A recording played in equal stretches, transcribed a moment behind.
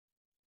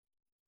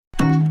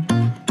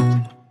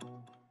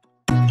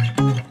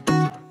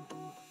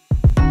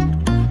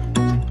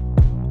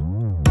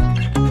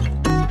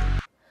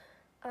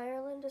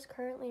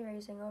currently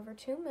raising over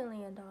 $2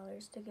 million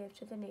to give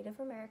to the Native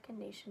American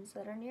nations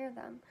that are near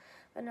them.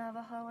 The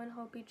Navajo and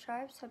Hopi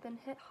tribes have been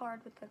hit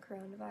hard with the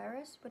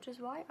coronavirus, which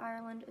is why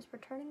Ireland is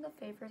returning the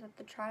favor that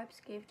the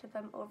tribes gave to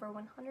them over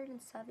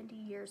 170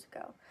 years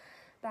ago.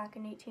 Back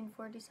in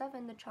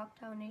 1847, the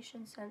Choctaw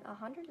Nation sent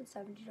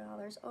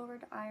 $170 over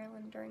to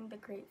Ireland during the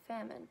Great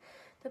Famine.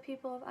 The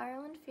people of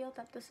Ireland feel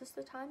that this is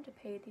the time to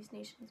pay these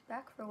nations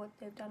back for what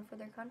they've done for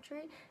their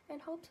country in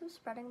hopes of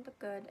spreading the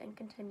good and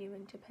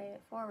continuing to pay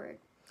it forward.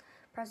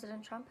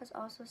 President Trump has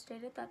also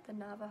stated that the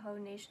Navajo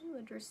Nation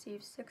would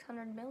receive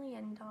 $600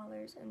 million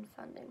in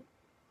funding.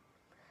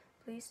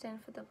 Please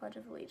stand for the Pledge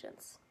of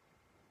Allegiance.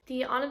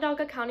 The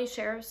Onondaga County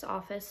Sheriff's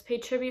Office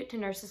paid tribute to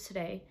nurses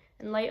today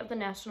in light of the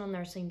National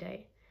Nursing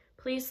Day.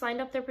 Police lined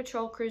up their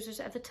patrol cruisers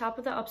at the top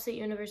of the Upstate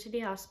University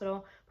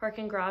Hospital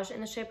parking garage in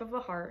the shape of a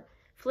heart,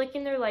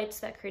 flicking their lights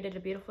that created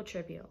a beautiful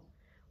tribute.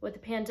 With the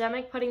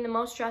pandemic putting the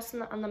most stress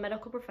on the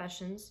medical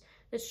professions,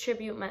 this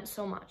tribute meant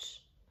so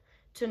much.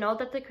 To know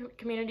that the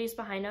community is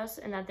behind us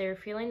and that they are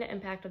feeling the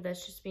impact of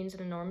this just means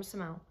an enormous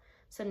amount,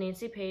 said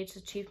Nancy Page,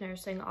 the Chief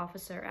Nursing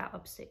Officer at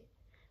Upstate.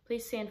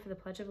 Please stand for the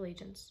Pledge of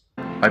Allegiance.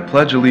 I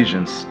pledge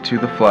allegiance to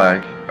the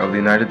flag of the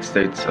United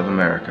States of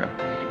America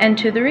and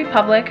to the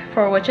republic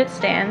for which it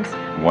stands,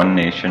 one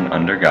nation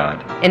under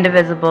God,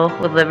 indivisible,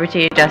 with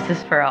liberty and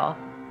justice for all.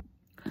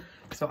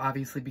 So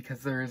obviously,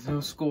 because there is no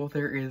school,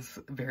 there is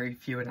very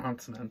few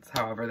announcements.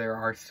 However, there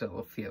are still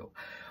a few.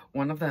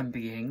 One of them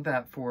being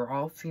that for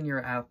all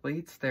senior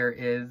athletes, there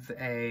is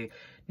a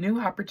new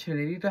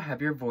opportunity to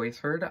have your voice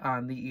heard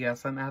on the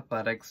ESM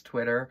Athletics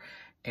Twitter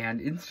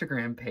and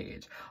Instagram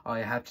page. All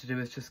you have to do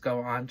is just go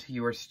on to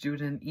your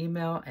student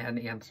email and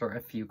answer a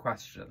few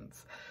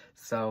questions.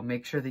 So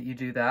make sure that you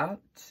do that,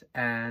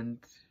 and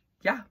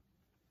yeah.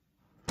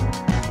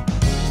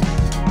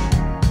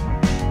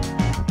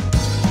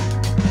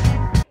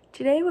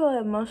 Today we'll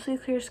have mostly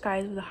clear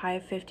skies with a high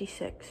of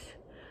 56.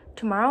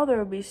 Tomorrow there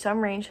will be some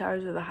rain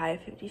showers with a high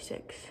of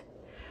 56.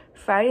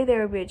 Friday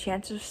there will be a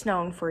chance of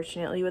snow,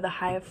 unfortunately, with a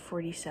high of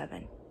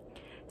 47.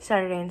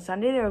 Saturday and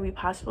Sunday there will be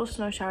possible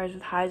snow showers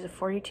with highs of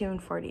 42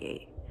 and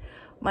 48.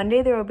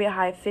 Monday there will be a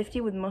high of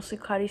 50 with mostly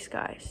cloudy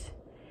skies.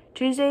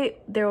 Tuesday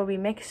there will be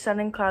mixed sun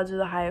and clouds with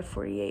a high of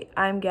 48.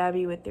 I'm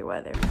Gabby with your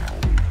weather.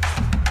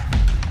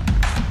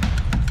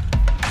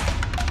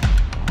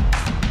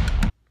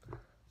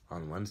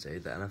 On Wednesday,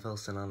 the NFL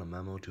sent out a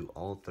memo to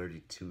all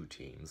 32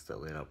 teams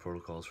that laid out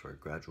protocols for a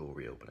gradual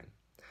reopening,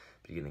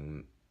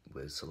 beginning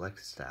with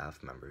select staff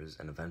members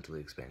and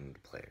eventually expanding to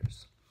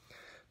players.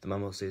 The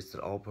memo states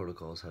that all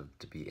protocols have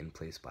to be in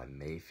place by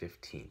May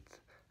 15th.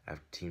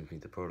 After teams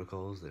meet the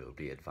protocols, they will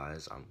be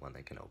advised on when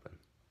they can open.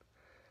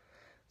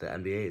 The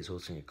NBA is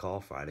hosting a call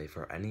Friday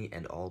for any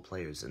and all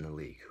players in the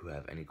league who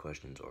have any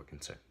questions or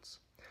concerns.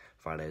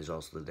 Friday is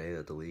also the day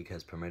that the league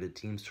has permitted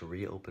teams to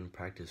reopen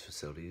practice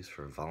facilities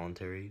for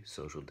voluntary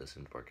social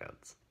distance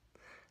workouts.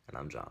 And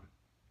I'm John,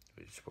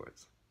 Reach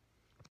Sports.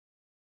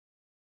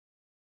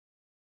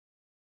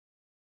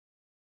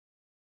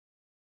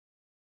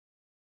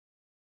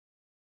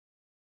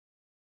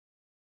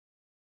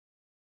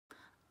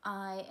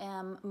 I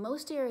am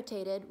most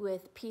irritated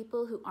with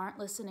people who aren't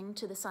listening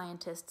to the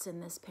scientists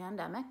in this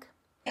pandemic.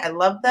 I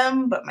love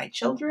them, but my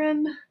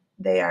children,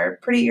 they are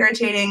pretty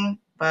irritating,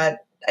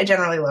 but I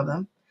generally love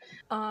them.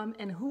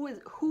 And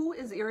who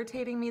is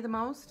irritating me the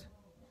most?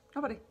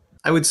 Nobody.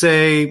 I would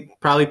say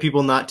probably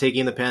people not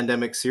taking the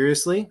pandemic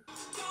seriously.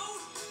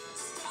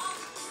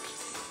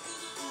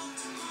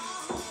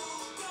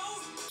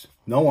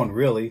 No one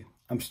really.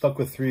 I'm stuck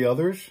with 3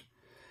 others,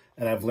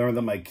 and I've learned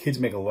that my kids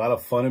make a lot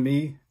of fun of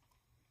me,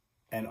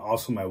 and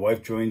also my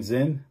wife joins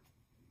in.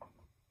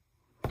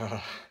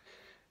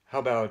 How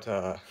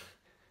about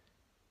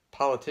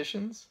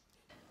politicians?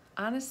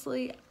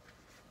 Honestly,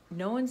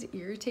 no one's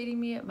irritating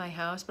me at my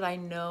house, but I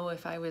know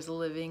if I was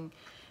living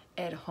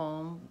at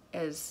home,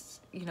 as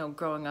you know,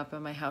 growing up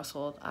in my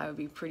household, I would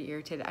be pretty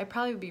irritated. I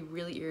probably would be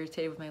really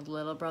irritated with my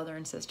little brother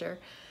and sister.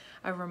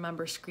 I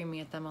remember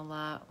screaming at them a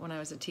lot when I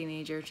was a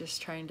teenager,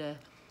 just trying to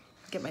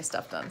get my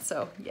stuff done.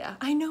 So yeah,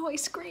 I know I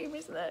scream.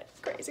 Isn't that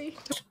crazy?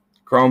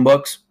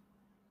 Chromebooks.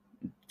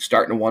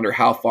 Starting to wonder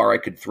how far I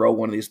could throw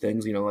one of these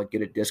things, like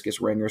get a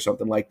discus ring or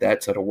something like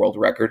that, set a world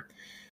record.